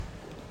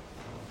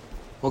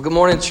Well, good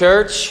morning,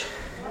 church.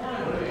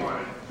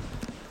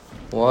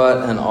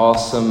 What an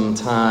awesome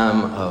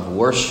time of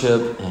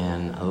worship,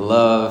 and I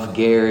love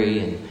Gary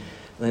and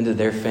Linda,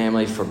 their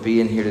family, for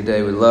being here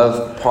today. We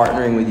love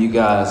partnering with you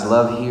guys,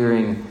 love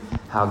hearing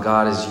how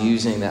God is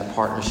using that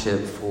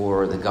partnership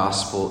for the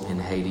gospel in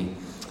Haiti,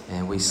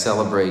 and we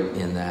celebrate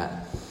in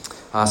that.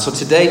 So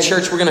today,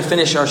 church, we're going to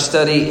finish our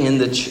study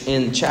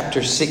in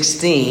chapter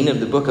 16 of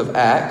the book of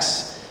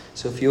Acts.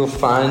 So if you'll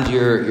find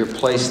your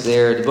place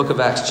there, the book of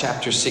Acts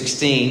chapter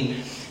 16.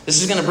 This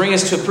is going to bring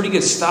us to a pretty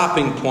good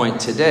stopping point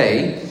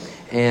today.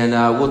 And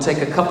we'll take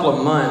a couple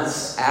of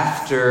months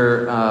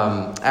after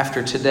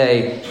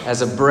today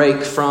as a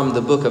break from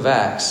the book of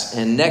Acts.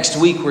 And next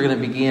week we're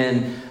going to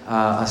begin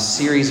a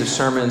series of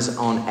sermons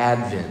on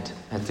Advent.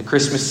 At the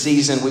Christmas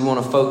season, we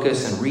want to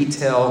focus and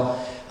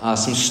retell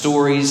some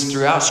stories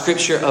throughout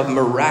Scripture of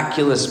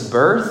miraculous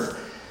birth.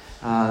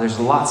 There's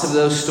lots of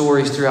those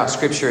stories throughout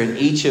Scripture, and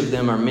each of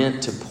them are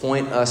meant to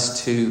point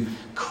us to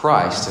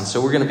Christ. And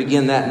so we're going to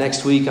begin that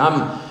next week.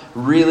 I'm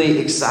really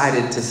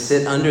excited to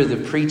sit under the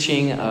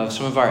preaching of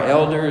some of our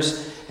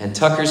elders, and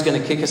Tucker's going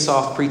to kick us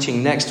off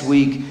preaching next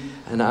week.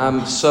 And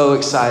I'm so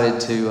excited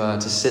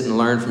to sit and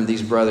learn from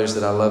these brothers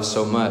that I love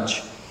so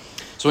much.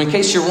 So in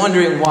case you're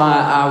wondering why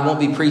I won't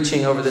be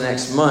preaching over the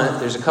next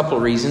month, there's a couple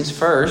of reasons.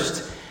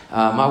 First,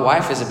 my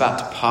wife is about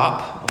to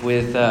pop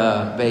with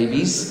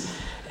babies.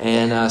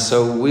 And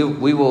so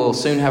we will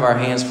soon have our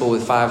hands full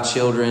with 5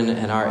 children,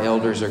 and our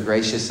elders are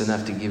gracious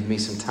enough to give me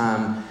some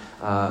time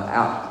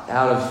out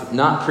of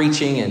not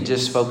preaching and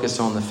just focus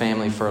on the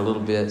family for a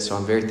little bit. So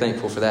I'm very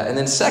thankful for that. And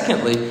then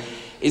secondly,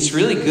 it's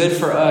really good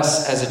for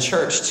us as a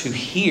church to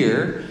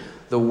hear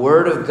the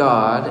Word of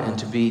God and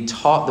to be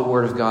taught the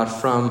Word of God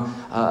from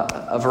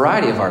a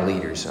variety of our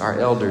leaders, our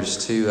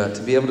elders, to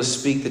be able to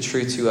speak the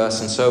truth to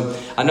us. And so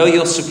I know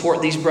you'll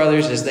support these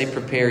brothers as they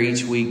prepare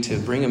each week to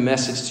bring a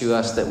message to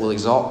us that will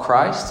exalt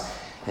Christ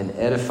and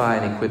edify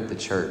and equip the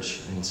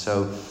church. And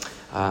so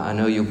I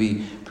know you'll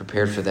be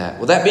prepared for that.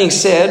 Well, that being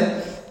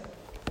said,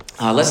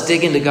 let's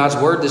dig into God's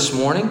Word this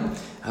morning.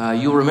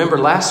 You'll remember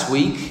last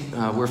week,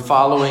 we're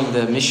following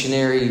the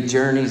missionary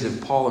journeys of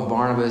Paul and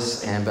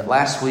Barnabas. But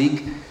last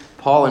week,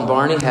 Paul and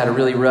Barney had a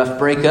really rough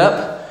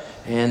breakup,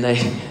 and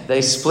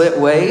they split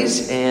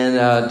ways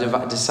and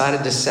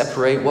decided to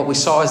separate. What we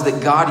saw is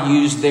that God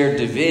used their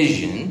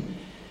division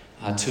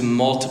to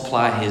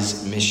multiply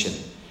his mission.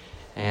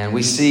 And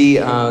we see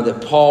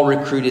that Paul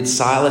recruited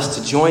Silas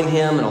to join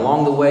him, and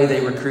along the way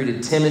they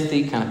recruited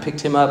Timothy, kind of picked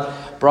him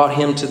up, brought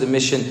him to the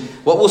mission.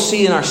 What we'll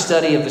see in our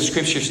study of the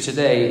Scriptures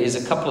today is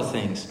a couple of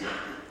things.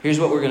 Here's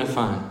what we're going to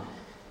find.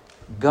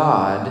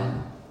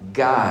 God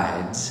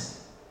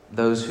guides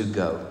those who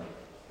go.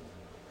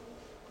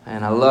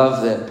 And I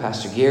love that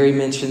Pastor Gary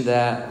mentioned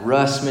that,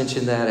 Russ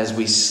mentioned that. As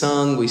we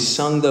sung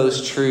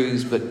those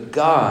truths, but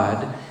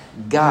God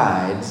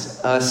guides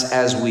us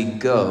as we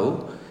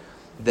go,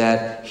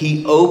 that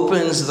he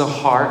opens the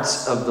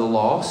hearts of the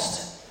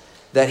lost,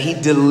 that he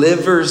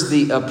delivers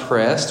the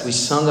oppressed. We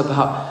sung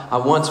about, I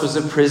once was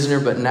a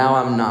prisoner, but now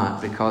I'm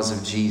not because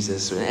of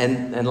Jesus.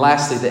 And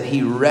lastly, that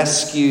he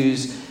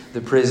rescues the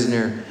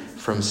prisoner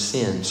from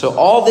sin. So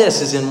all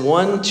this is in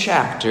one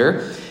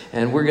chapter.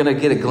 And we're going to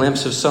get a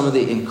glimpse of some of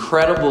the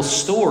incredible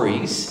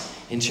stories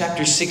in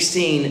chapter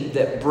 16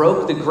 that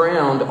broke the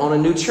ground on a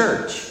new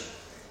church.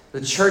 The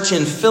church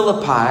in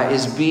Philippi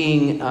is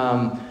being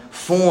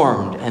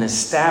formed and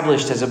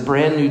established as a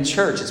brand new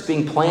church. It's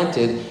being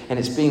planted, and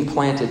it's being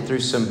planted through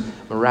some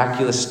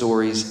miraculous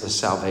stories of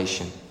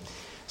salvation.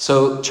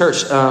 So,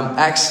 church,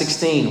 Acts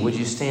 16, would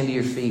you stand to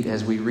your feet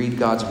as we read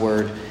God's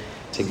word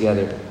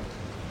together?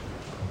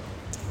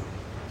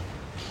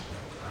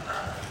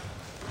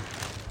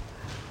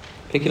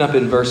 Picking up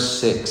in verse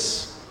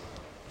 6.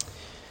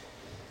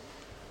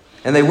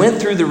 And they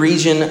went through the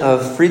region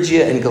of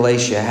Phrygia and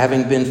Galatia,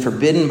 having been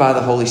forbidden by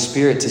the Holy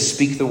Spirit to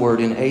speak the word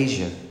in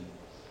Asia.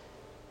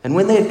 And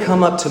when they had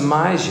come up to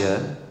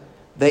Mysia,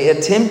 they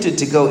attempted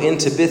to go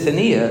into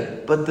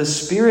Bithynia, but the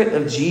Spirit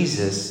of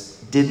Jesus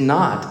did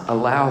not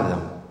allow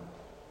them.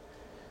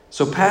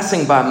 So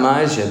passing by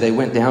Mysia, they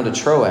went down to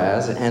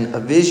Troas, and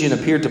a vision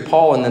appeared to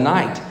Paul in the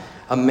night.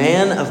 A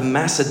man of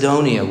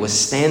Macedonia was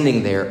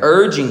standing there,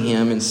 urging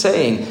him and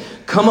saying,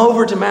 "Come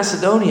over to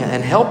Macedonia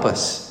and help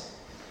us."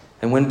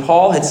 And when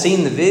Paul had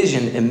seen the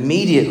vision,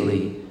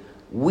 immediately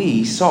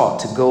we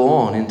sought to go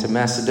on into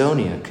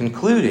Macedonia,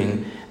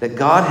 concluding that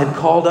God had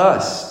called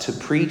us to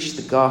preach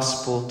the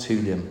gospel to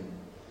them.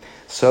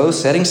 So,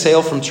 setting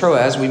sail from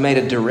Troas, we made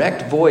a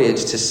direct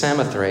voyage to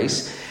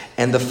Samothrace,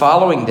 and the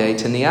following day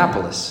to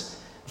Neapolis.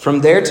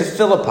 From there to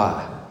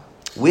Philippi,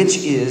 which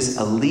is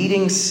a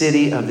leading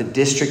city of the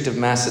district of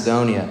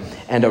Macedonia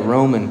and a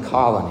Roman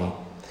colony.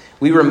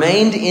 We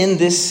remained in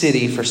this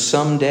city for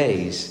some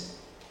days.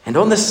 And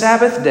on the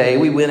Sabbath day,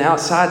 we went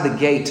outside the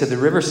gate to the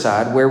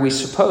riverside, where we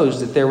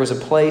supposed that there was a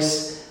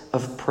place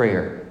of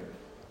prayer.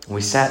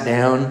 We sat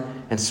down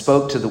and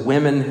spoke to the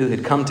women who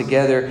had come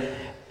together.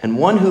 And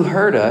one who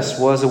heard us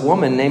was a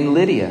woman named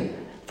Lydia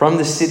from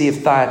the city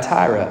of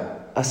Thyatira,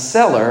 a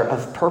seller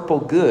of purple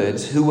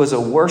goods who was a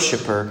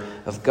worshiper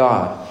of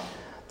God.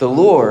 The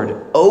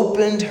Lord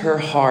opened her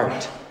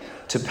heart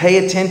to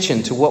pay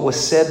attention to what was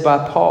said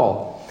by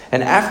Paul.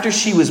 And after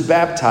she was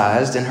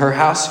baptized in her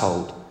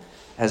household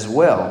as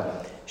well,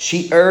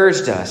 she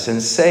urged us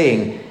and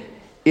saying,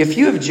 "If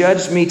you have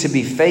judged me to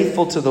be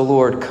faithful to the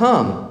Lord,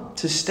 come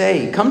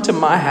to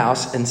my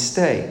house and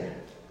stay."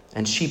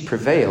 And she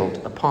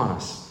prevailed upon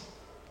us.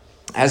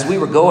 As we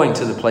were going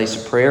to the place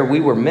of prayer, we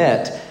were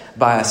met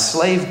by a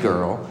slave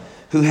girl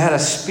who had a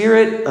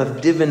spirit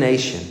of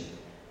divination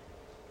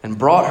and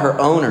brought her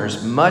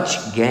owners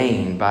much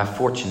gain by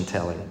fortune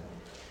telling.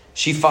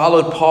 She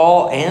followed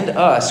Paul and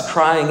us,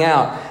 crying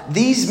out,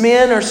 "These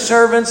men are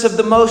servants of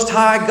the Most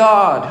High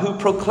God, who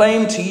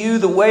proclaim to you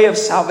the way of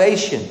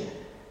salvation."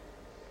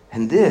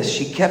 And this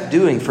she kept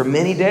doing for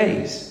many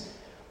days.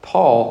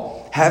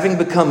 Paul, having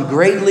become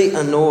greatly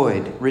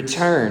annoyed,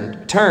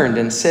 turned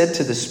and said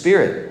to the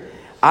spirit,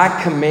 "I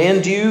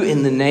command you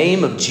in the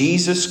name of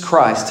Jesus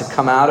Christ to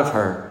come out of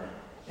her."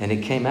 And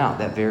it came out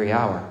that very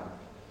hour.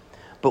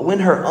 But when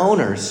her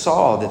owners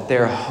saw that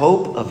their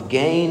hope of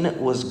gain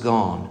was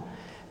gone,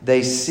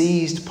 they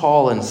seized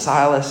Paul and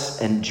Silas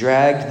and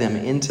dragged them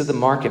into the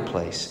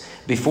marketplace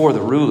before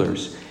the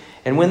rulers.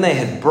 And when they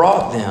had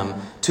brought them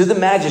to the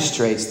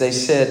magistrates, they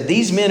said,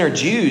 "These men are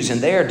Jews,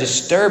 and they are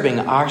disturbing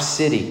our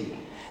city.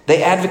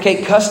 They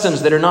advocate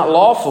customs that are not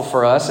lawful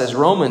for us as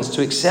Romans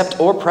to accept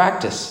or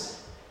practice."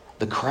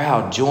 The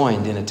crowd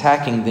joined in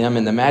attacking them,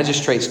 and the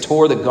magistrates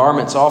tore the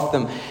garments off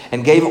them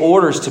and gave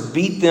orders to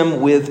beat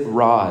them with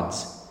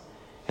rods.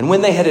 And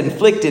when they had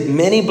inflicted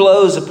many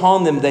blows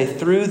upon them, they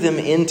threw them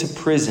into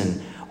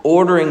prison,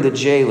 ordering the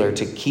jailer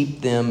to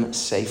keep them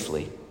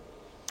safely.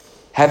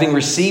 Having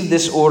received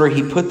this order,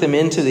 he put them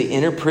into the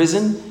inner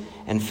prison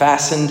and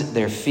fastened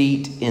their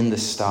feet in the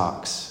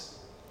stocks.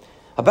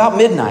 About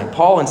midnight,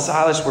 Paul and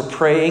Silas were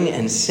praying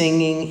and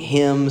singing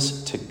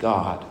hymns to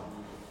God.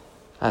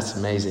 That's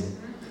amazing.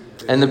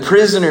 And the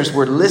prisoners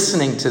were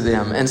listening to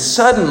them. And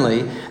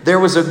suddenly there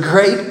was a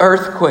great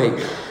earthquake,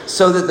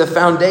 so that the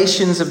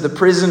foundations of the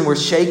prison were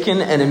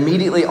shaken, and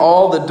immediately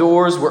all the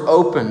doors were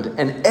opened,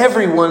 and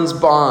everyone's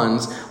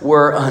bonds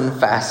were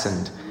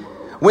unfastened.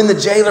 When the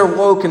jailer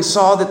woke and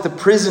saw that the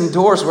prison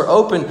doors were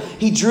open,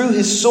 he drew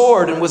his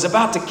sword and was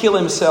about to kill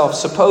himself,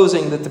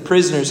 supposing that the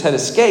prisoners had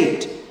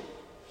escaped.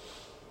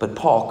 But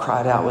Paul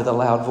cried out with a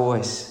loud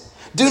voice,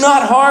 "Do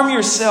not harm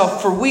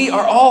yourself, for we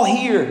are all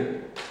here."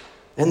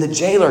 And the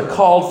jailer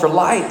called for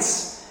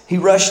lights. He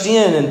rushed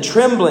in, and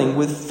trembling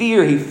with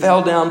fear, he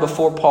fell down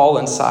before Paul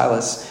and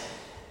Silas.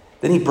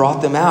 Then he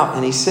brought them out,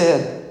 and he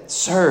said,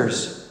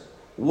 "Sirs,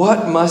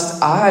 what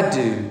must I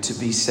do to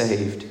be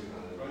saved?"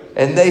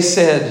 And they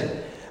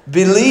said,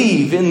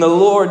 "Believe in the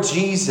Lord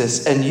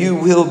Jesus, and you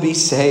will be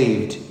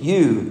saved,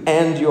 you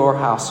and your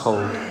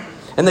household."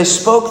 And they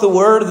spoke the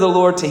word of the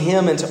Lord to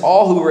him and to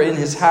all who were in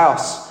his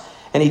house.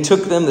 And he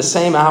took them the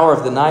same hour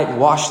of the night and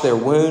washed their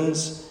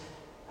wounds.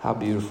 How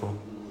beautiful.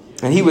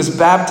 And he was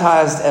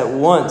baptized at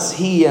once,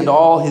 he and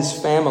all his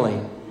family.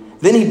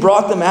 Then he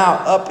brought them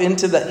out up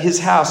into his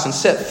house and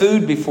set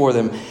food before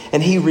them.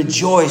 And he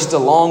rejoiced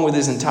along with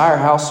his entire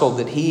household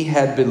that he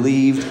had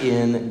believed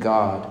in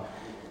God.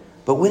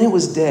 But when it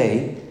was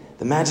day,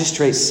 the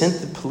magistrates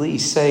sent the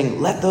police, saying,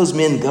 "Let those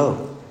men go."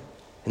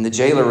 And the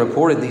jailer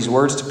reported these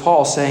words to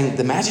Paul, saying,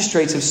 "The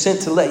magistrates have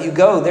sent to let you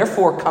go.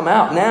 Therefore come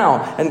out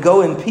now and go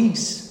in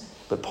peace."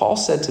 But Paul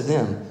said to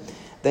them,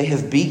 "They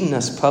have beaten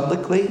us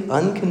publicly,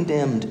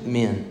 uncondemned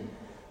men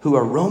who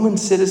are Roman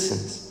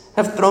citizens,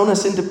 have thrown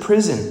us into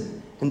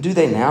prison. And do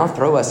they now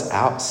throw us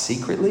out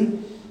secretly?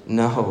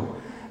 No,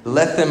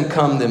 let them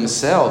come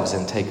themselves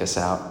and take us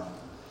out."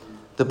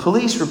 The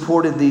police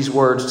reported these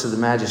words to the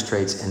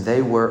magistrates, and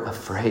they were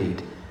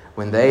afraid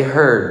when they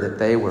heard that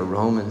they were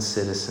Roman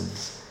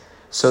citizens.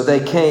 So they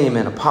came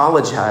and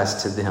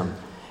apologized to them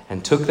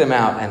and took them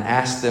out and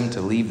asked them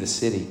to leave the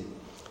city.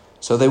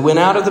 So they went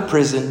out of the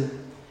prison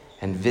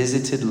and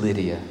visited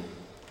Lydia.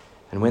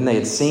 And when they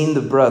had seen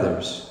the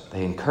brothers,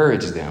 they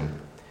encouraged them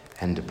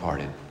and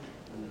departed.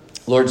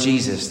 Lord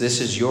Jesus,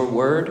 this is your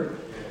word,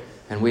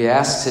 and we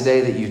ask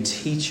today that you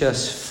teach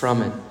us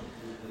from it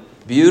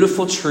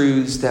beautiful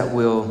truths that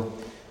will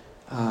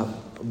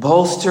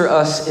bolster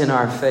us in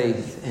our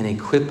faith and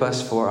equip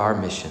us for our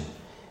mission.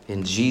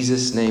 In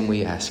Jesus' name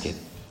we ask it.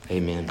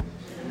 Amen.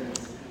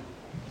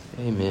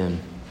 Amen.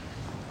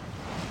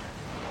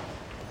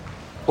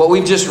 What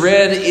we've just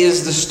read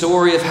is the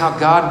story of how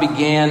God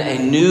began a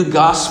new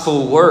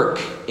gospel work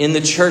in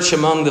the church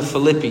among the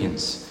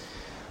Philippians.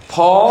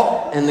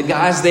 Paul and the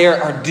guys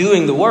there are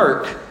doing the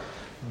work,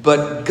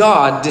 but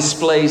God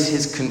displays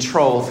his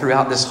control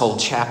throughout this whole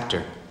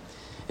chapter.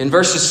 In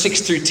verses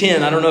 6 through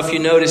 10, I don't know if you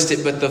noticed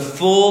it, but the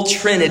full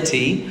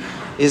Trinity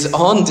is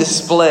on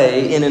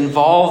display and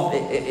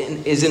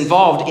is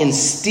involved in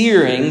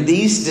steering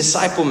these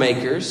disciple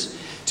makers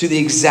to the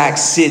exact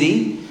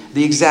city,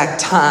 the exact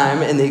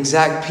time, and the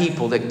exact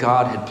people that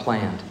God had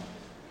planned.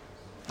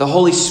 The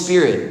Holy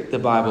Spirit, the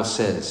Bible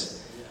says,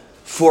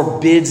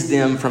 forbids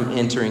them from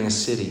entering a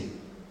city.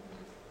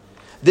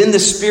 Then the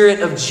Spirit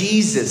of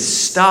Jesus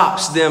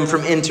stops them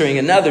from entering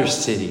another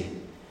city.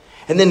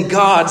 And then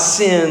God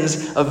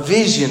sends a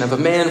vision of a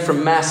man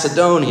from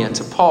Macedonia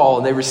to Paul.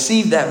 And they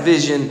received that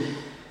vision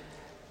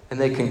and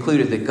they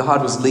concluded that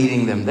God was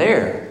leading them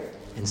there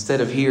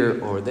instead of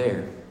here or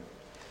there.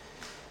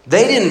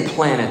 They didn't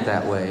plan it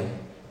that way.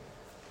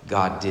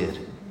 God did.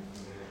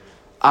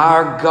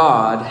 Our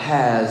God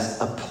has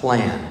a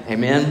plan.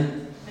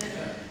 Amen?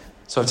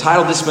 So I've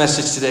titled this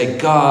message today,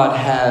 God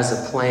has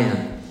a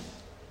plan.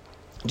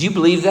 Do you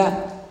believe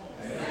that?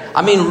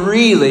 I mean,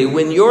 really,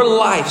 when your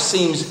life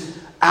seems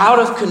out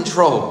of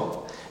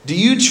control, do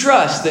you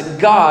trust that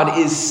God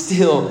is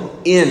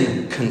still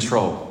in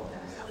control?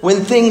 When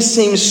things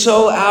seem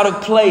so out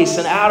of place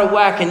and out of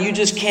whack and you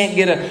just can't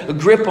get a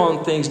grip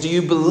on things, do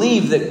you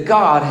believe that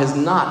God has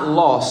not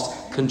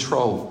lost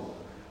control?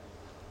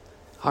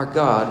 Our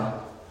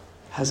God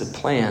has a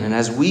plan. And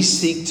as we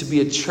seek to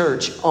be a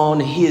church on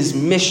His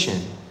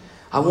mission,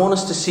 I want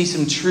us to see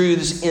some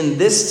truths in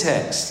this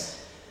text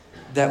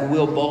that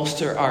will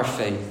bolster our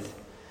faith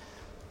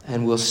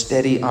and will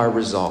steady our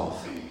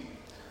resolve.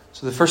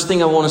 So the first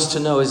thing I want us to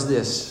know is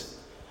this: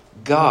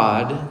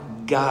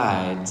 God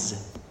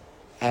guides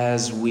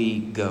as we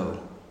go.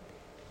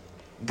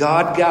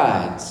 God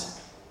guides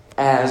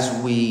as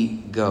we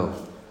go.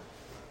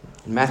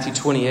 In Matthew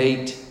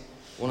 28,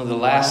 one of the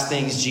last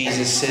things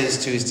Jesus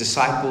says to His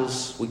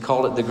disciples, we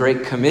call it the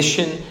Great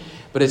Commission,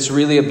 but it's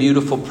really a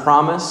beautiful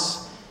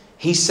promise.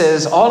 He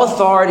says, all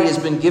authority has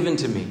been given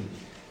to me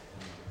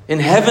in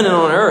heaven and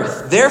on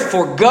earth.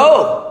 Therefore,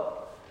 go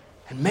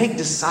and make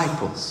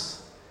disciples.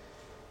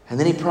 And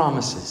then He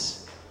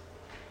promises,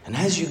 and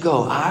as you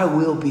go, I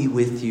will be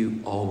with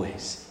you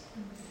always.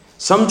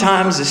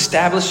 Sometimes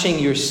establishing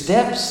your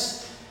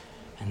steps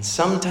and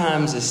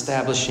sometimes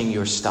establishing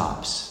your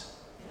stops.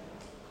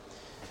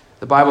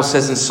 The Bible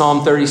says in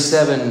Psalm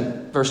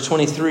 37, verse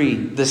 23,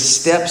 the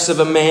steps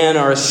of a man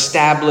are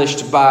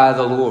established by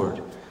the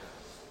Lord.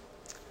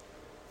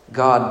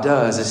 God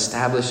does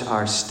establish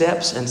our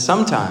steps, and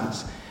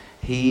sometimes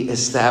He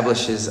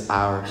establishes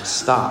our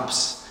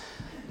stops.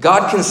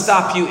 God can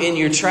stop you in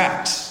your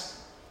tracks.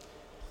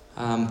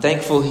 I'm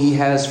thankful He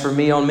has for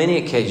me on many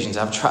occasions.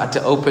 I've tried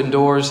to open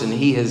doors and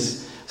He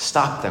has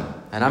stopped them.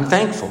 And I'm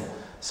thankful.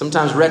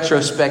 Sometimes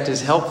retrospect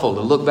is helpful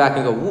to look back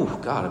and go, "Ooh,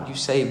 God, you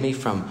saved me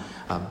from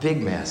a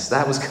big mess.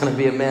 That was going to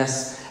be a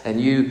mess.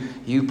 And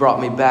you brought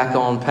me back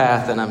on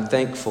path, and I'm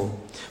thankful."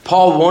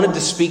 Paul wanted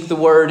to speak the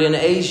word in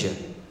Asia.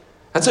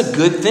 That's a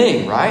good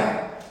thing,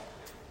 right?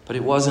 But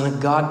it wasn't a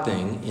God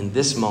thing in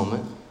this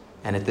moment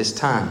and at this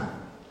time.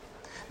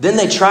 Then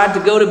they tried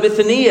to go to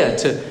Bithynia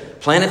to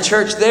plant a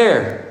church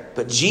there,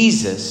 but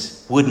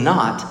Jesus would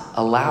not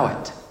allow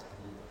it.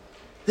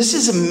 This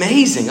is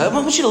amazing. I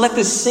want you to let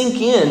this sink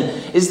in,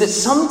 is that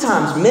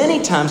sometimes,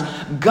 many times,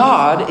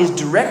 God is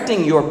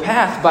directing your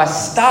path by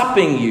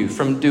stopping you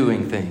from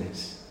doing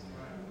things.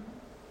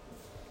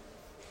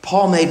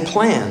 Paul made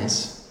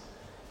plans.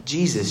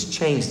 Jesus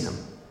changed them.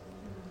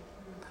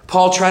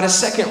 Paul tried a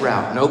second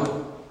route.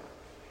 Nope.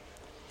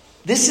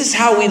 This is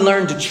how we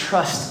learn to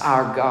trust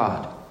our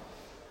God.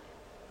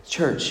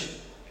 Church,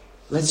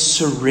 let's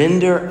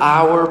surrender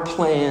our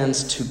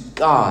plans to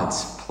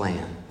God's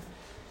plan.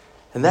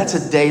 And that's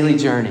a daily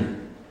journey.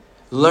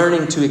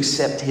 Learning to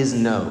accept His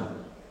no.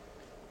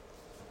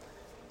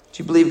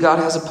 Do you believe God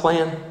has a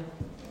plan?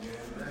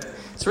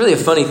 It's really a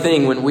funny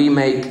thing when we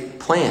make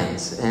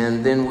plans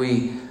and then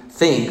we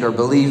think or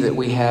believe that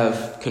we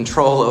have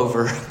control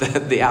over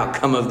the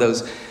outcome of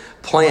those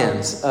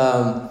plans.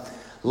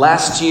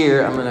 Last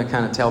year, I'm going to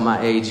kind of tell my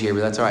age here,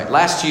 but that's all right.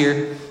 Last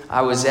year,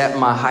 I was at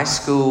my high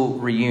school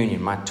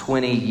reunion, my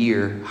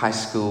 20-year high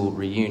school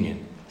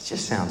reunion. It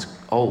just sounds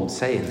old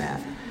saying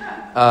that.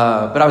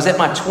 But I was at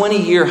my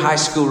 20-year high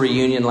school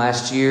reunion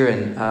last year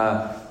and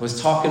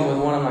was talking with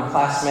one of my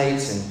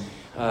classmates.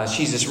 And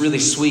she's this really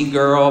sweet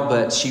girl,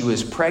 but she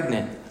was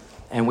pregnant.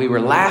 And we were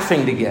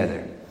laughing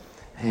together.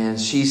 And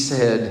she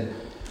said,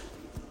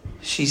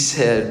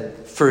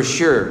 for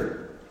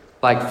sure,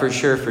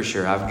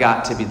 I've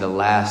got to be the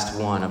last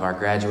one of our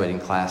graduating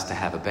class to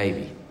have a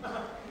baby.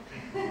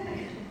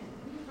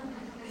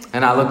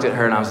 And I looked at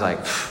her and I was like,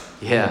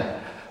 yeah,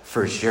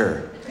 for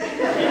sure.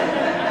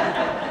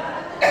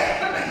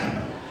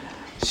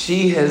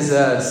 She has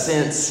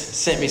since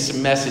sent me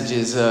some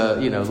messages,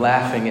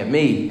 laughing at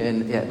me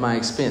and at my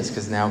expense,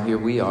 because now here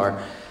we are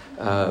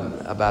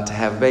about to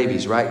have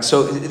babies, right?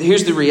 So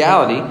here's the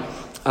reality.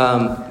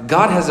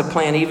 God has a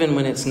plan even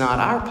when it's not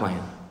our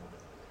plan.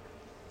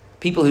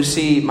 People who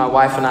see my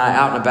wife and I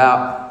out and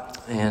about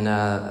and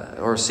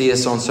or see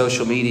us on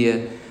social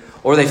media,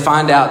 or they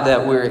find out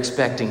that we're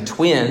expecting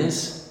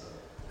twins,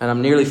 and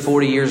I'm nearly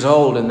 40 years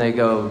old, and they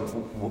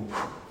go,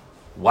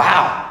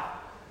 wow.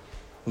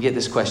 And get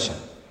this question.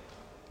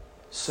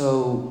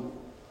 So,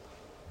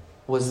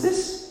 was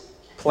this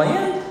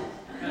planned?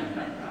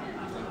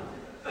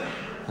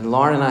 And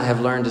Lauren and I have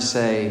learned to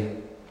say,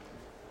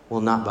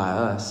 well, not by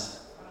us.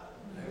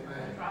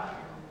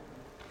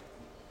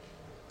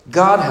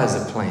 God has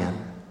a plan,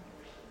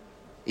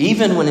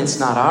 even when it's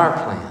not our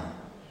plan.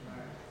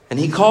 And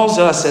he calls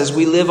us, as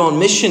we live on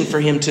mission for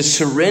him, to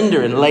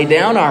surrender and lay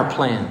down our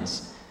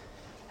plans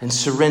and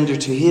surrender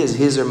to his.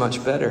 His are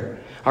much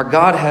better. Our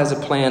God has a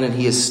plan and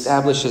he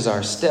establishes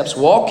our steps.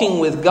 Walking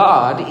with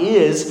God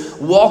is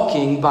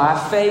walking by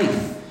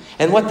faith.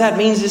 And what that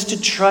means is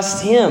to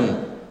trust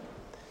him.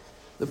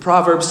 The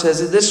proverb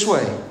says it this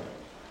way: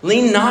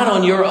 lean not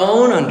on your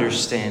own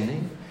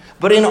understanding,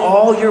 but in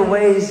all your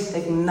ways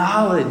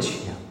acknowledge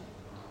him,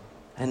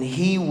 and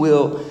he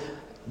will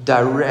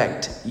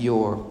direct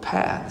your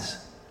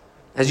paths.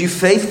 As you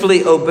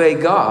faithfully obey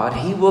God,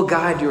 he will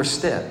guide your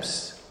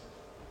steps.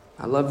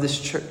 I love this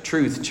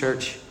truth,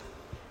 church.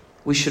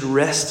 We should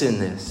rest in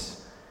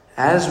this.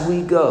 As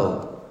we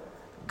go,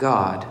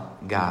 God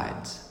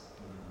guides.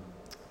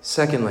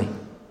 Secondly,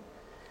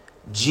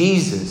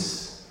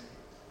 Jesus,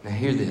 now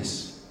hear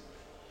this,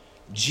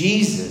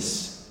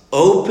 Jesus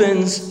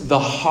opens the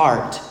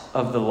heart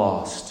of the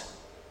lost.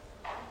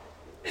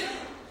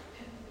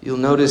 You'll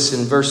notice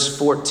in verse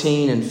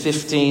 14 and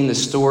 15, the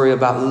story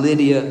about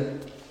Lydia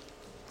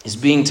is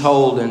being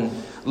told, and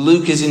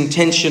Luke is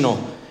intentional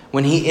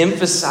when he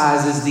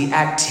emphasizes the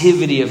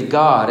activity of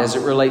God as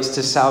it relates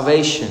to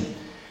salvation.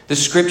 The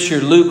scripture,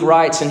 Luke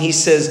writes, and he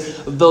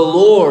says, the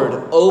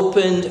Lord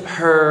opened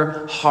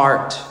her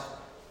heart.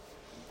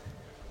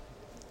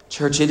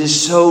 Church, it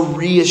is so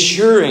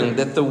reassuring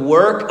that the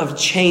work of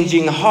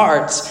changing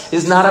hearts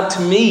is not up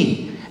to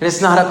me, and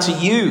it's not up to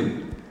you.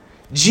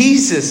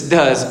 Jesus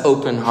does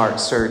open heart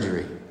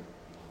surgery.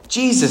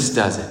 Jesus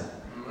does it.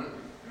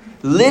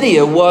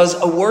 Lydia was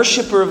a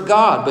worshiper of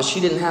God, but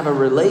she didn't have a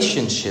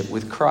relationship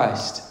with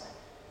Christ.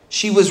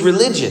 She was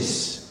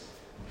religious.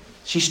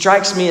 She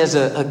strikes me as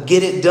a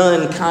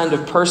get-it-done kind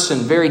of person,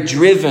 very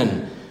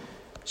driven.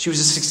 She was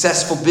a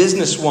successful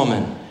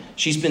businesswoman.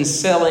 She's been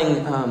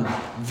selling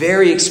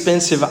very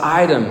expensive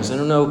items. I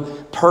don't know,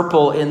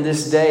 purple in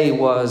this day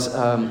was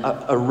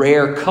a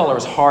rare color. It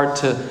was hard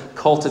to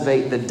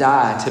cultivate the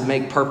dye to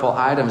make purple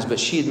items, but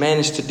she had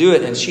managed to do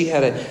it, and she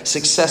had a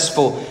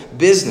successful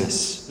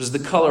business. It was the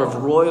color of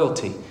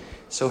royalty.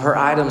 So her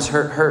items,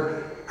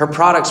 her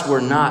products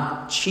were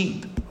not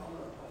cheap.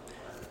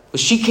 But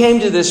she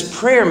came to this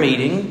prayer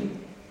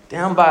meeting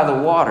down by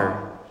the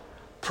water,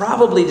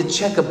 probably to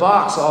check a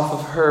box off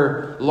of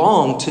her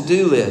long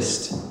to-do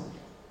list.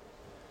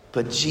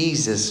 But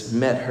Jesus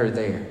met her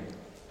there.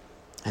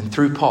 And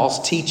through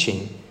Paul's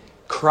teaching,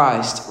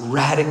 Christ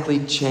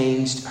radically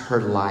changed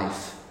her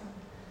life.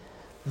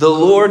 The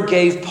Lord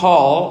gave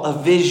Paul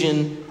a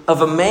vision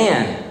of a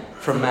man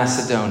from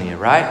Macedonia,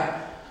 right?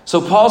 So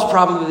Paul's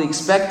probably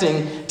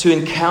expecting to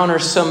encounter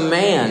some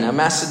man, a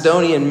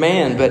Macedonian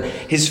man, but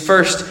his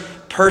first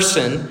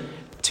person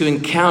to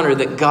encounter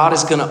that God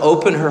is going to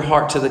open her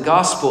heart to the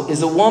gospel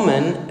is a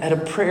woman at a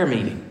prayer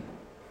meeting.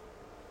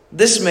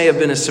 This may have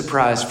been a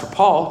surprise for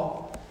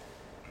Paul,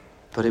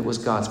 but it was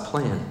God's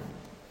plan.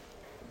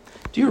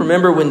 Do you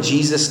remember when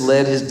Jesus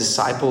led his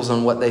disciples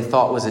on what they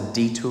thought was a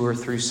detour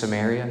through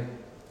Samaria?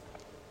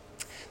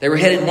 They were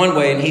headed one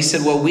way, and he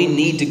said, well, we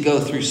need to go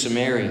through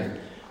Samaria.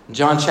 In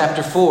John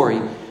chapter 4,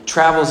 he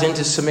travels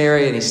into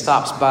Samaria and he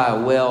stops by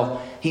a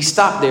well. He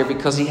stopped there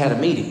because he had a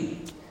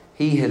meeting.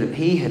 He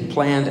had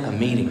planned a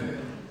meeting.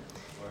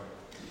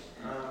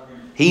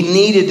 He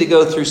needed to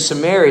go through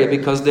Samaria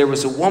because there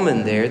was a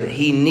woman there that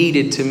he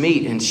needed to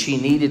meet, and she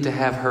needed to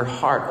have her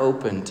heart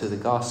open to the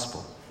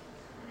gospel.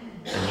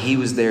 And he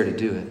was there to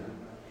do it.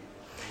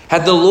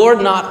 Had the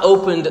Lord not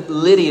opened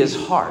Lydia's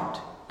heart,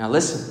 now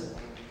listen,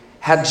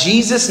 had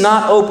Jesus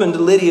not opened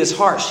Lydia's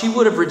heart, she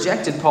would have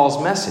rejected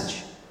Paul's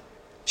message.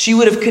 She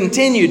would have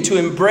continued to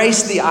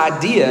embrace the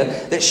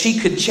idea that she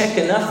could check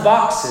enough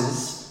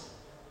boxes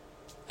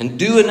and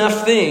do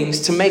enough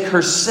things to make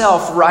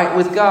herself right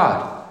with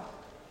God.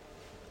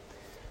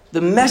 The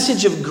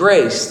message of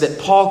grace that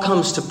Paul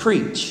comes to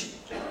preach,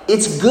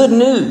 it's good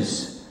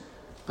news.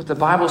 But the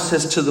Bible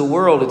says to the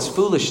world it's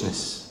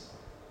foolishness.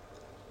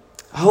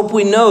 I hope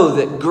we know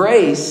that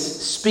grace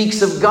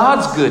speaks of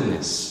God's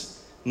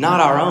goodness, not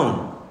our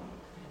own.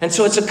 And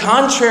so it's a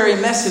contrary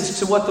message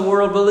to what the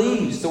world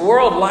believes. The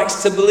world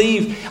likes to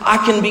believe, I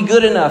can be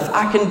good enough.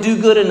 I can do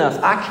good enough.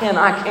 I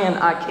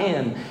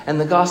can.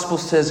 And the gospel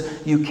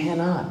says, you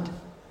cannot.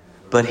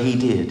 But he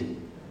did.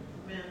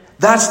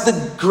 That's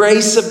the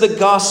grace of the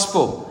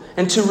gospel.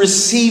 And to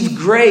receive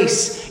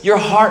grace, your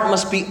heart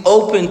must be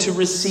open to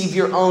receive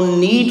your own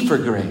need for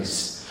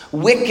grace.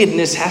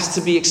 Wickedness has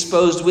to be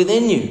exposed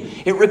within you.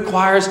 It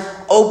requires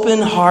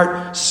open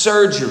heart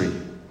surgery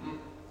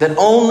that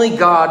only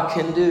God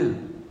can do.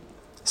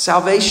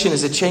 Salvation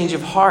is a change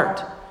of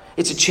heart.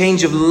 It's a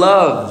change of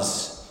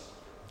loves.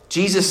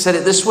 Jesus said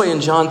it this way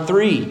in John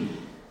 3.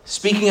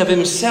 Speaking of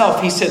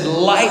himself, he said,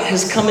 light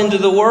has come into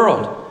the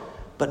world,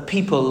 but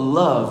people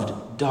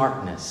loved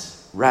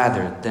darkness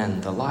rather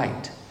than the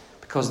light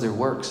because their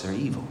works are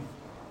evil.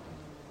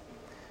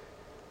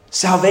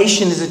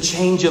 Salvation is a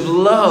change of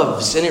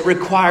loves, and it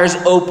requires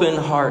open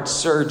heart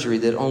surgery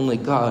that only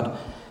God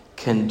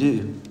can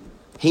do.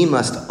 He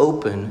must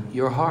open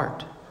your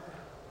heart.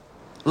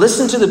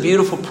 Listen to the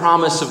beautiful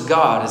promise of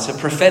God. It's a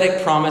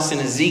prophetic promise in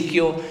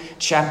Ezekiel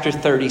chapter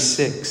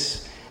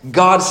 36.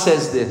 God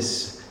says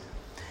this,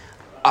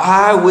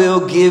 I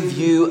will give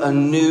you a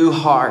new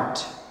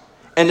heart,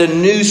 and a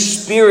new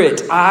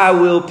spirit I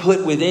will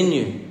put within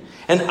you.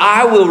 And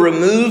I will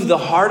remove the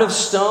heart of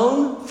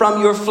stone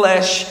from your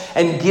flesh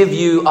and give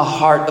you a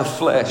heart of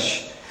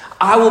flesh.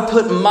 I will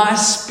put my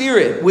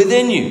spirit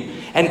within you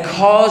and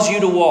cause you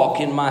to walk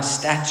in my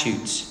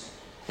statutes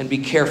and be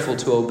careful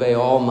to obey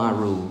all my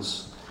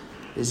rules.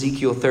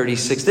 Ezekiel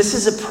 36. This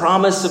is a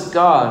promise of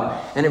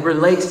God, and it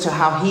relates to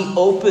how he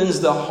opens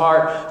the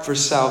heart for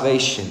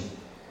salvation.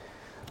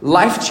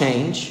 Life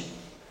change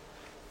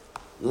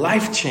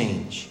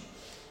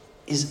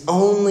is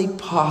only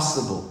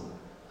possible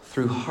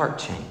through heart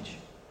change.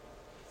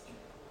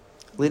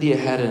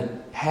 Lydia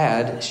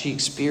she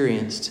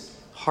experienced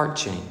heart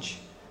change.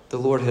 The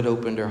Lord had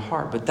opened her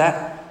heart, but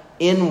that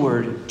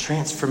inward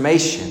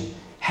transformation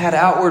had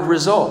outward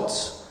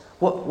results.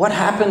 What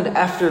happened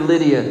after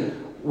Lydia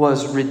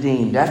was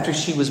redeemed, after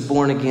she was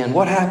born again?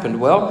 What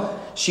happened?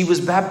 Well, she was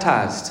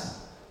baptized.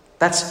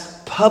 That's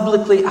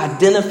publicly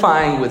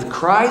identifying with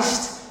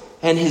Christ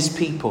and his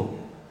people.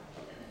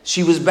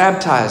 She was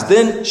baptized.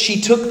 Then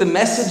she took the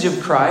message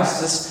of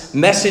Christ, this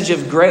message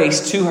of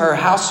grace, to her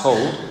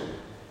household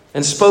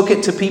and spoke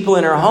it to people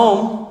in her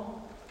home,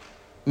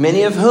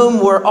 many of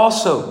whom were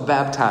also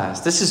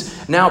baptized. This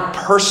is now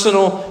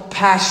personal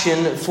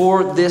passion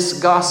for this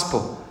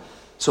gospel.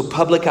 So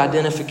public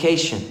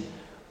identification,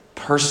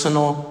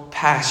 personal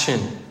passion.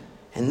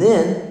 And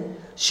then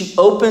she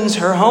opens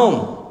her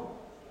home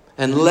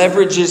and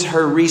leverages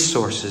her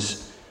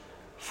resources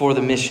for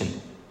the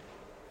mission.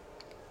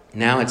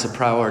 Now it's a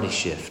priority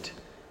shift.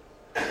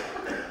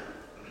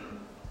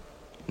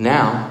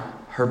 Now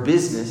her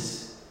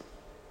business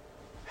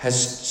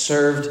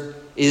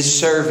is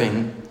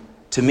serving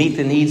to meet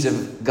the needs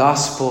of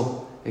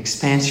gospel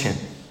expansion.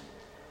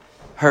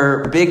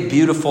 Her big,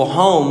 beautiful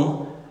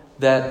home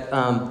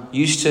that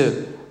used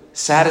to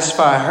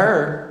satisfy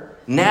her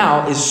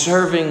now is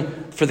serving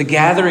for the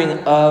gathering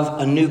of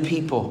a new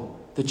people,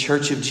 the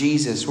Church of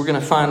Jesus. We're going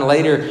to find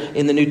later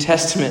in the New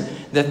Testament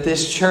that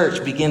this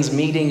church begins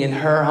meeting in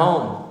her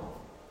home.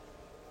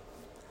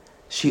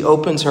 She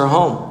opens her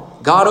home.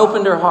 God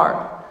opened her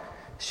heart.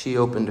 She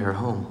opened her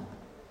home.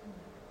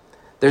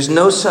 There's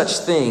no such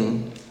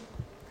thing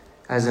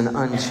as an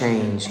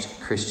unchanged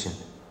Christian.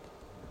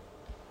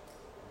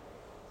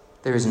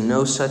 There is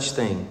no such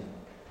thing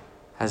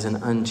as an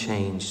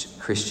unchanged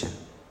Christian.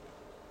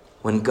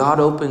 When God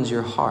opens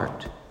your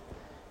heart,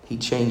 he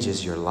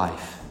changes your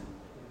life.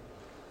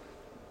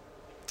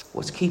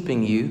 What's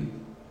keeping you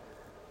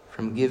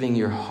from giving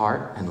your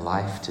heart and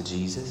life to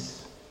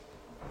Jesus?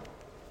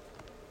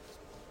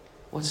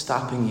 What's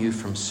stopping you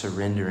from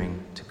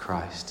surrendering to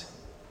Christ?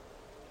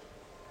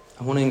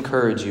 I want to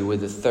encourage you with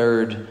the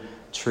third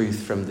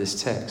truth from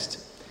this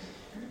text.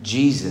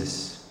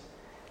 Jesus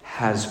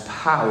has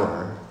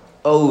power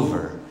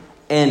over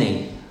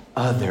any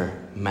other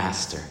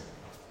master.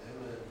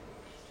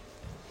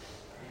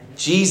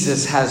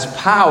 Jesus has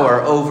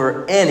power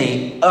over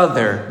any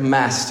other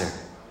master.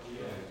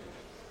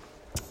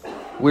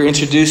 We're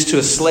introduced to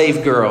a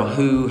slave girl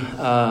who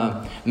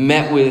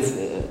met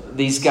with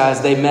these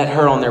guys. They met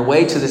her on their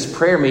way to this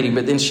prayer meeting,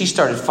 but then she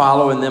started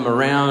following them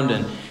around,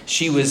 and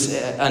she was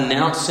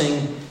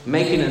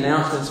making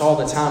announcements all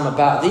the time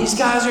about, these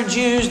guys are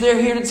Jews. They're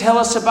here to tell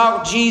us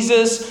about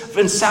Jesus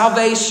and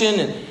salvation.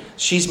 And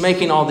she's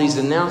making all these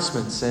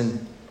announcements.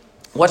 And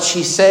what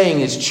she's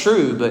saying is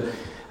true, but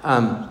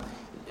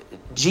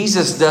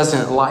Jesus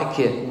doesn't like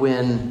it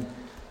when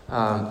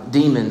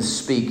demons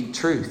speak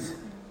truth.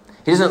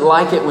 He doesn't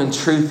like it when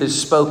truth is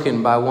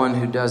spoken by one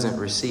who doesn't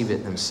receive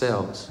it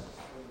themselves.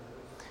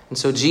 And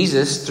so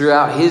Jesus,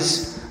 throughout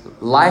his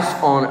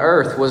life on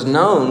earth, was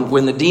known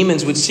when the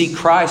demons would see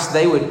Christ,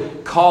 they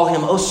would call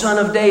him, "O Son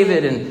of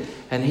David,"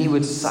 and he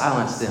would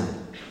silence them.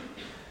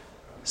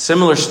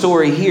 Similar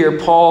story here.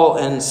 Paul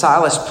and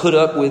Silas put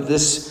up with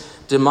this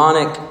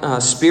demonic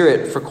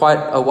spirit for quite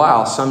a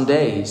while, some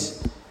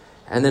days.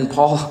 And then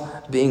Paul,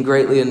 being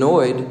greatly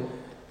annoyed,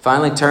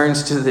 finally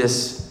turns to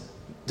this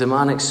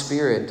demonic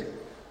spirit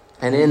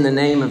and in the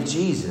name of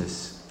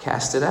Jesus,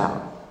 cast it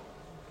out.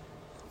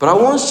 But I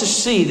want us to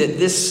see that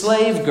this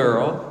slave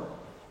girl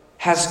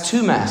has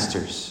two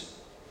masters.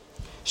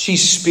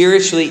 She's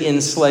spiritually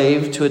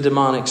enslaved to a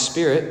demonic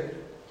spirit,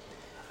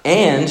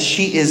 and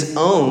she is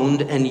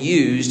owned and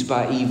used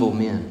by evil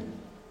men.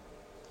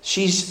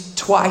 She's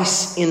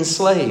twice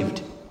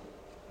enslaved.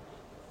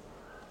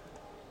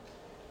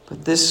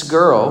 But this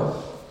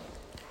girl,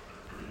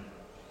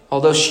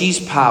 although she's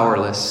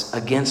powerless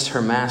against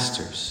her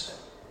masters,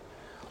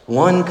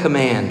 one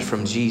command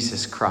from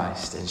Jesus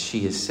Christ and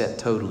she is set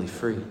totally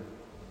free.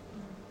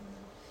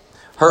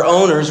 Her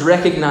owners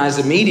recognize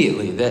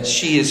immediately that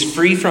she is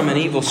free from an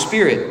evil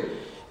spirit,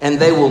 and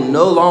they will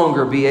no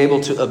longer be able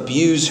to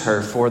abuse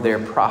her for their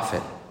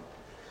profit.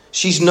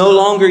 She's no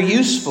longer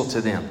useful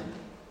to them.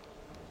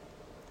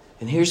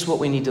 And here's what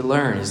we need to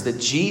learn is that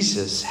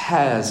Jesus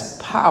has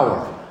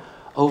power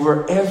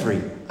over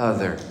every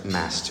other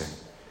master.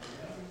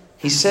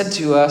 He said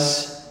to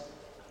us,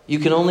 you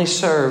can only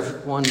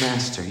serve one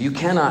master. You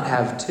cannot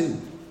have two.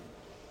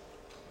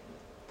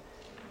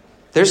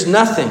 There's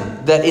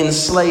nothing that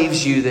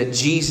enslaves you that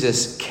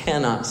Jesus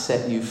cannot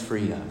set you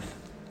free of.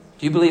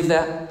 Do you believe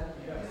that?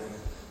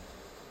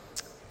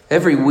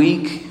 Every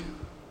week,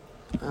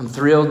 I'm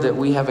thrilled that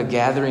we have a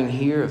gathering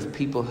here of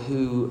people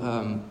who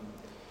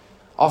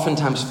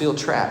oftentimes feel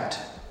trapped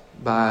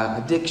by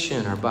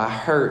addiction or by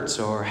hurts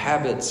or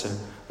habits or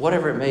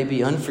whatever it may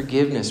be,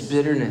 unforgiveness,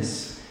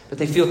 bitterness. But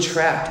they feel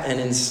trapped and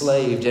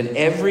enslaved. And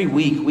every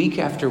week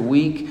after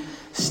week,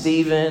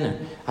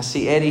 Stephen, I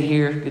see Eddie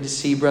here. Good to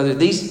see you, brother.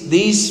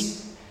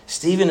 These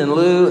Stephen and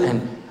Lou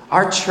and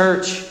our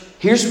church,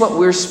 here's what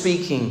we're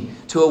speaking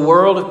to a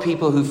world of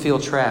people who feel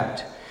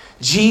trapped.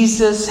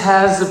 Jesus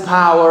has the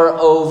power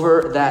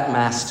over that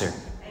master.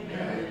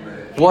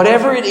 Amen.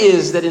 Whatever it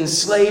is that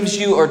enslaves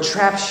you or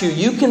traps you,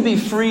 you can be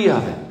free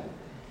of it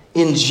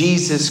in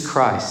Jesus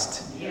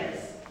Christ.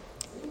 Yes.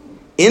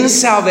 In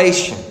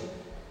salvation,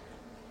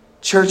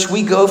 church,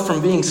 we go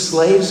from being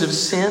slaves of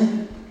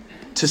sin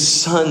to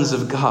sons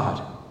of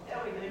God.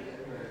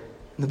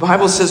 The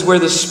Bible says where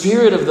the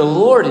Spirit of the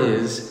Lord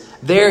is,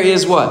 there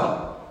is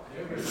what?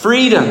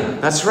 Freedom.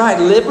 That's right,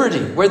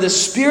 liberty. Where the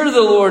Spirit of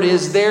the Lord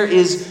is, there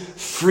is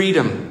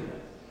freedom.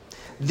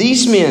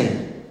 These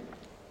men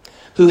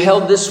who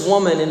held this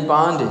woman in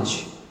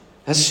bondage,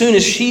 as soon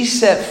as she's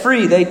set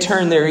free, they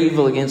turn their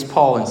evil against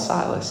Paul and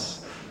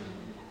Silas.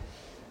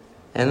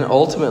 And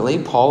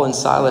ultimately, Paul and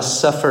Silas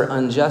suffer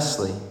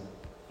unjustly.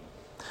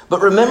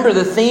 But remember,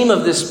 the theme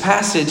of this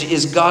passage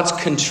is God's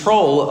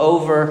control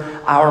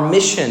over our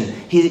mission.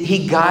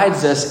 He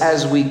guides us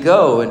as we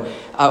go. And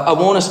I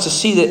want us to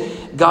see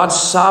that God's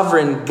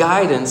sovereign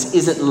guidance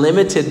isn't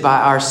limited by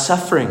our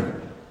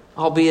suffering,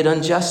 albeit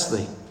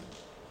unjustly.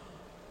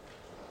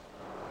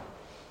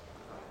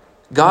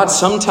 God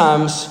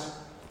sometimes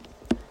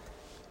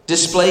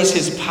displays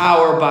his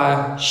power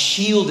by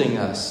shielding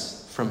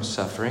us from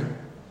suffering.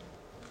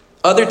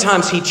 Other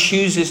times he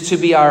chooses to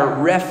be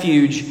our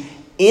refuge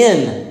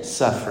in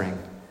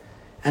suffering.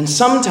 And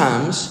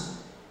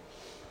sometimes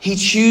he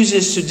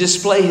chooses to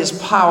display his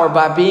power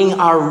by being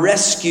our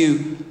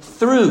rescue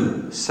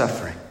through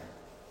suffering.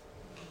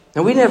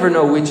 Now, we never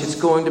know which it's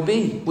going to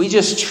be. We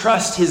just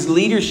trust his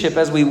leadership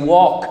as we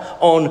walk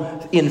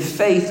on in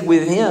faith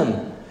with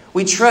him.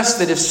 We trust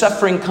that if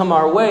suffering come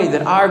our way,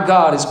 that our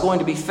God is going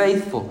to be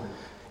faithful.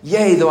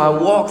 Yea, though I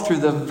walk through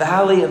the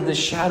valley of the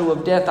shadow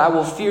of death, I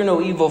will fear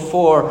no evil,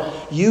 for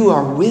you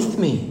are with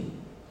me.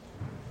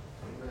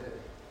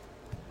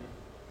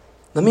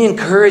 Let me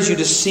encourage you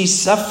to see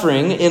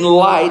suffering in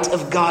light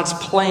of God's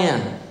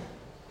plan.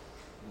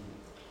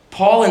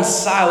 Paul and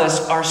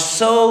Silas are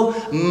so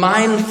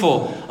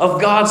mindful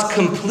of God's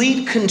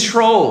complete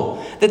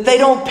control that they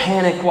don't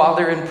panic while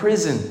they're in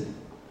prison.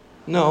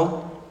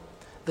 No,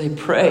 they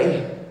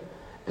pray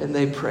and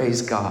they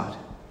praise God.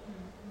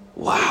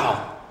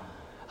 Wow,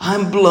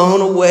 I'm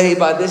blown away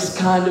by this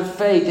kind of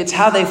faith. It's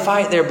how they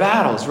fight their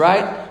battles,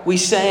 right? We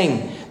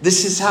sang,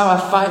 this is how I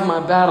fight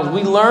my battles.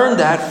 We learned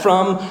that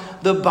from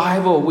the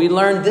Bible. We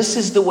learned this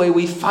is the way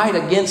we fight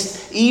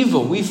against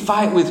evil. We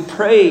fight with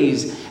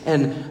praise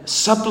and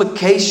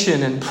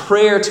supplication and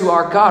prayer to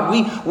our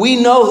God.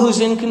 We know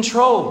who's in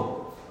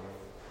control.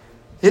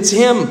 It's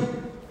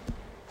him.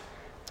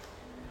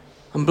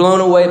 I'm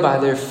blown away by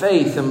their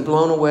faith. I'm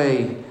blown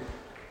away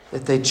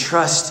that they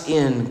trust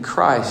in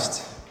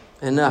Christ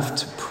enough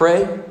to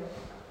pray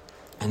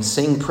and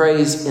sing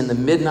praise in the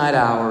midnight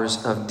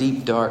hours of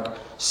deep, dark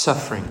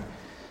suffering.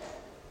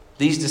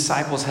 These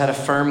disciples had a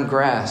firm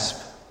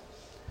grasp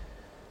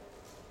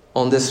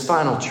on this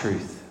final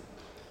truth.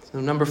 So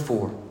number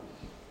 4,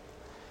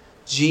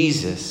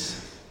 Jesus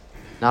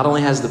not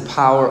only has the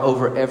power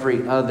over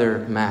every other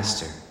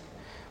master,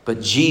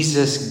 but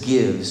Jesus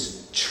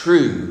gives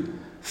true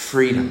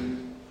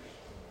freedom.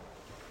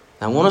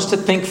 Now, I want us to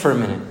think for a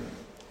minute,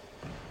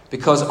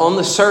 because on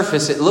the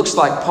surface, it looks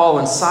like Paul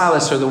and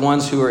Silas are the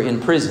ones who are in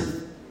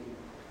prison.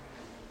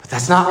 But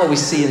that's not what we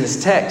see in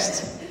this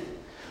text.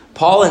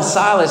 Paul and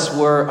Silas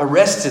were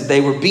arrested. They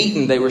were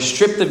beaten. They were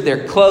stripped of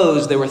their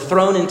clothes. They were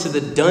thrown into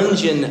the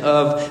dungeon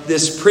of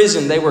this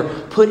prison. They were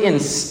put in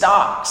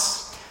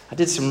stocks. I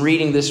did some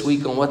reading this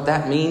week on what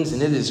that means,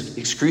 and it is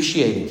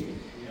excruciating.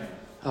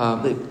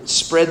 They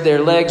spread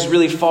their legs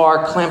really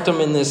far, clamped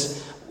them in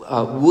this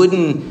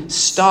wooden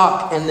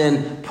stock, and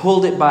then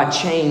pulled it by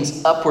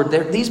chains upward.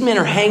 These men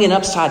are hanging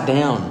upside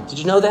down. Did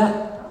you know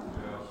that?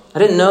 I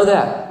didn't know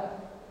that.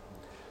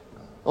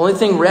 The only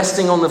thing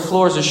resting on the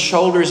floor is their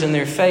shoulders and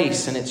their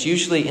face, and it's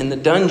usually in the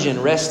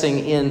dungeon resting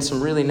in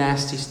some really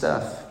nasty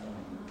stuff.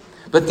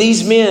 But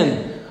these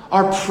men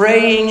are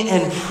praying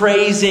and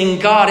praising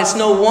God. It's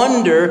no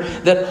wonder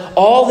that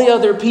all the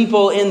other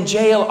people in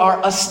jail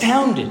are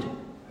astounded.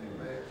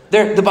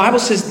 The Bible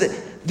says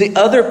that the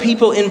other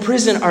people in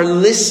prison are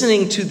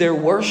listening to their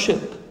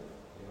worship.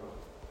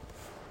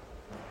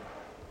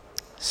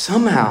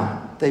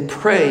 Somehow, they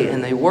pray,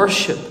 and they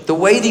worship. The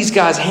way these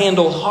guys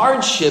handle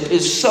hardship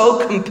is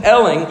so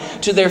compelling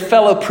to their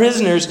fellow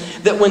prisoners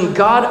that when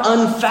God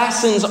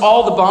unfastens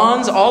all the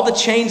bonds, all the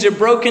chains are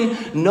broken,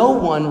 no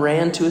one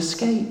ran to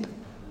escape.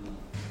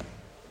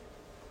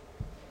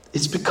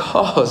 It's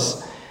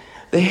because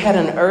they had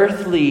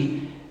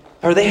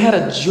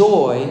a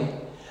joy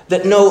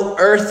that no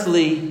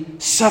earthly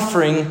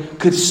suffering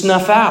could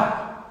snuff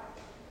out.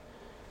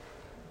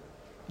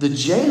 The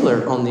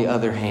jailer, on the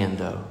other hand,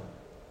 though,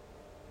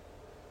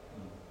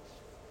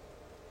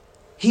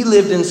 he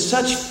lived in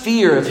such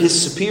fear of his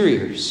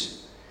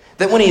superiors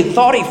that when he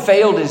thought he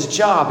failed his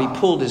job, he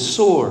pulled his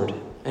sword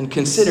and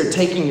considered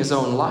taking his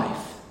own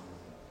life.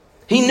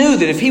 He knew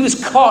that if he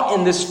was caught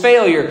in this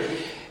failure,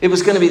 it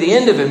was going to be the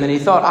end of him, and he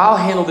thought, I'll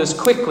handle this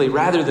quickly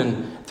rather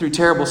than through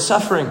terrible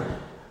suffering.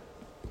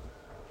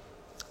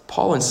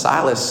 Paul and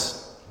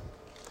Silas,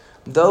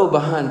 though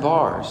behind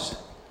bars,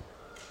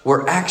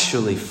 were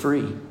actually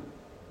free.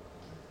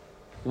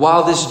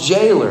 While this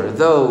jailer,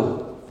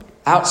 though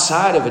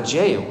outside of a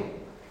jail,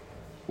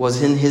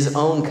 was in his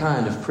own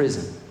kind of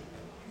prison.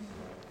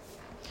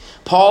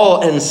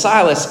 Paul and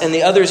Silas and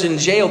the others in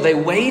jail, they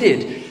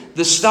waited.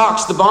 The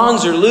stocks, the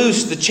bonds are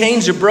loose, the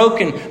chains are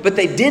broken, but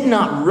they did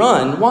not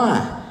run.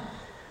 Why?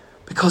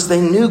 Because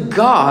they knew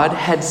God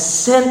had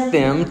sent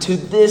them to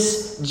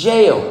this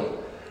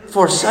jail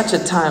for such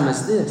a time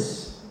as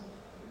this.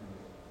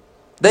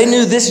 They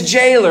knew this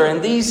jailer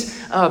and these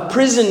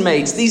prison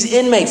mates, these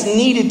inmates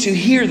needed to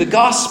hear the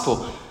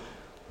gospel.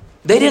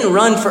 They didn't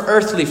run for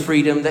earthly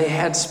freedom. They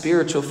had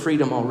spiritual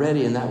freedom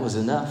already, and that was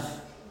enough.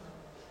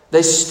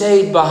 They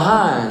stayed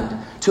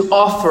behind to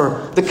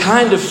offer the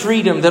kind of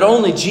freedom that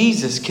only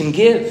Jesus can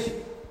give.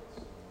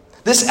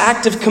 This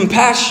act of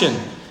compassion,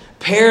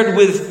 paired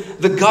with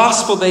the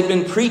gospel they'd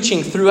been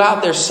preaching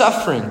throughout their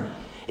suffering,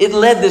 it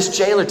led this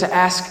jailer to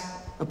ask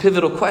a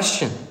pivotal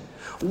question.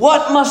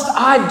 What must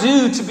I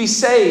do to be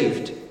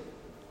saved?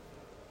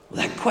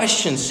 Well, that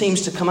question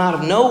seems to come out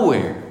of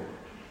nowhere.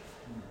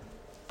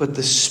 But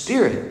the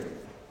Spirit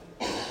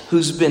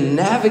who's been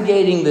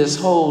navigating this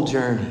whole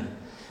journey,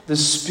 the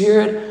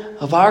Spirit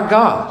of our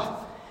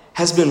God,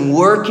 has been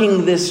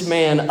working this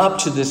man up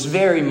to this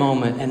very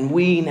moment, and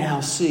we now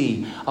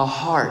see a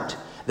heart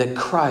that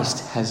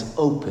Christ has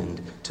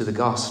opened to the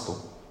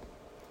gospel.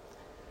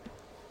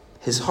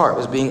 His heart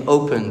was being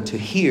opened to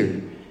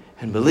hear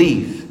and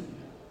believe.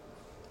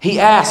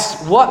 He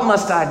asked, what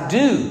must I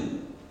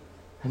do?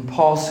 And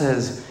Paul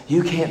says,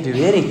 you can't do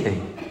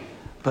anything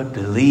but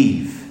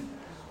believe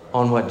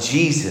on what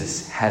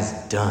Jesus has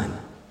done.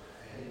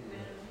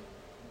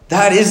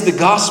 That is the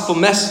gospel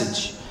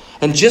message.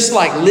 And just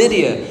like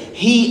Lydia,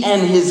 he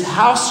and his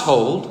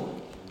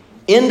household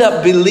end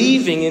up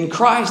believing in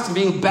Christ and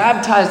being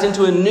baptized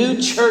into a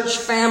new church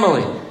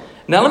family.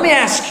 Now let me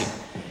ask you,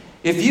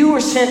 if you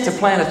were sent to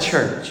plant a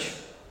church,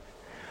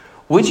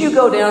 would you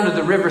go down to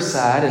the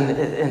riverside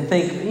and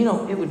think,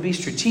 it would be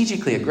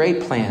strategically a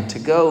great plan to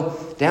go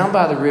down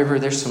by the river,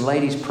 there's some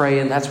ladies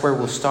praying, that's where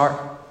we'll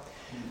start.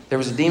 There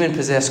was a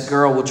demon-possessed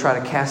girl, we'll try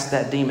to cast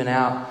that demon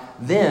out.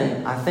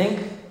 Then I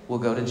think we'll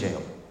go to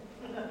jail.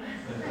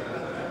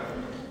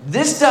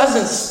 This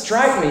doesn't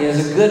strike me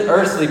as a good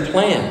earthly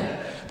plan.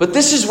 But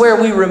this is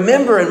where we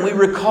remember and we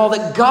recall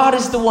that God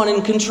is the one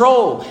in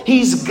control.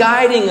 He's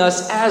guiding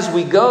us as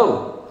we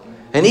go.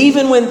 And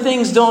even when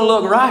things don't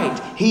look right,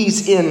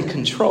 He's in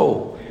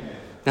control.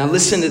 Now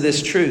listen to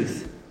this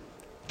truth.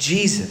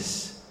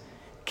 Jesus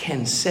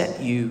can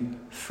set you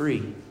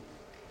free.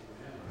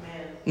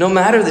 No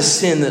matter the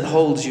sin that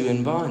holds you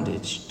in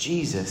bondage,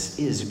 Jesus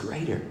is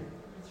greater.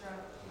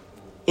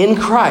 In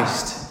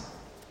Christ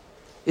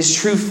is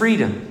true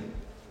freedom.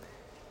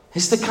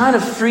 It's the kind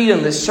of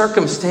freedom that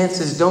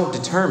circumstances don't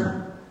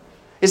determine.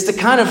 It's the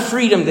kind of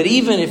freedom that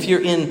even if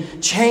you're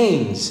in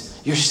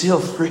chains, you're still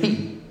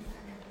free.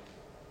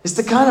 It's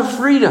the kind of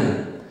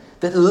freedom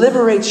that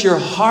liberates your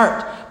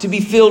heart to be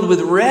filled with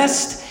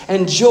rest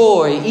and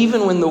joy,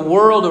 even when the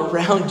world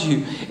around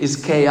you is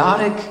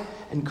chaotic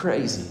and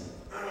crazy.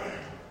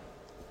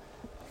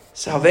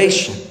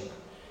 Salvation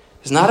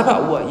is not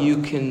about what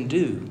you can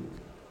do.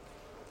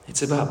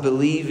 It's about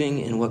believing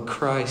in what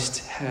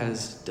Christ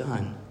has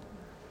done.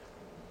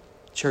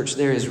 Church,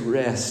 there is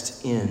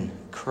rest in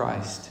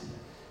Christ.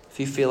 If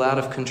you feel out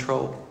of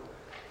control,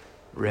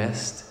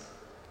 rest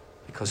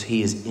because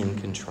He is in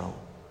control.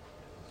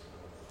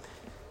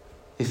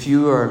 If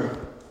you are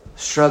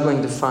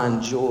struggling to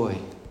find joy,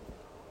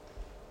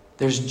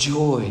 there's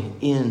joy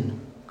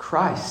in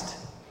Christ.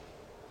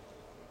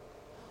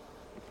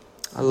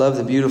 I love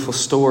the beautiful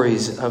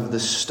stories of the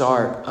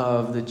start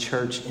of the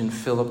church in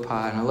Philippi.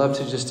 And I love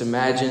to just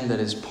imagine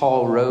that as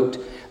Paul wrote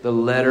the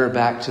letter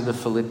back to the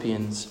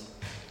Philippians,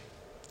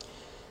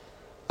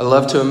 I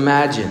love to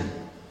imagine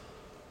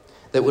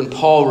that when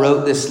Paul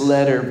wrote this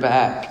letter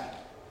back,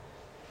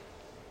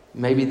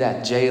 maybe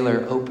that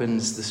jailer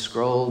opens the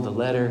scroll, the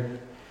letter,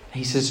 and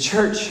he says,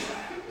 church,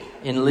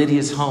 in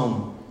Lydia's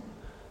home,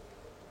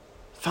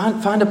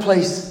 find a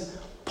place.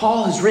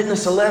 Paul has written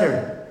us a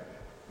letter.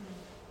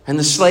 And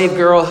the slave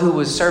girl who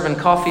was serving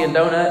coffee and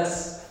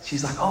donuts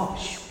She's like, oh,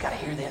 we got to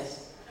hear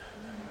this.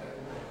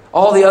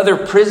 All the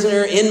other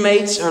prisoner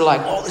inmates are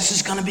like, oh, this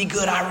is going to be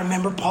good. I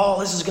remember Paul.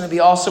 This is going to be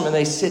awesome. And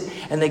they sit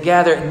and they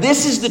gather.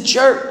 This is the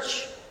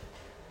church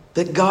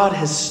that God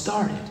has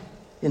started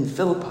in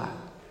Philippi.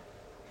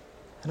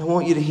 And I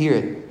want you to hear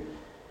it.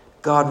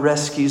 God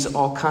rescues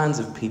all kinds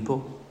of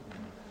people.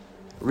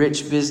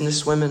 Rich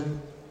businesswomen,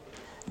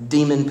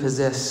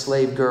 demon-possessed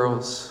slave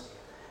girls,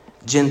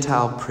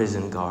 Gentile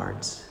prison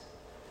guards.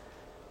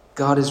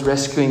 God is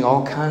rescuing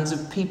all kinds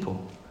of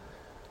people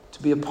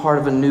to be a part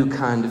of a new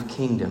kind of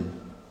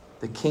kingdom,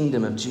 the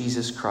kingdom of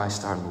Jesus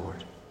Christ our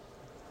Lord.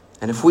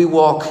 And if we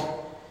walk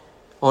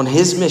on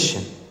His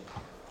mission,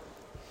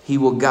 He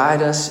will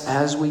guide us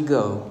as we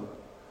go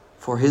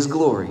for His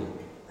glory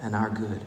and our good.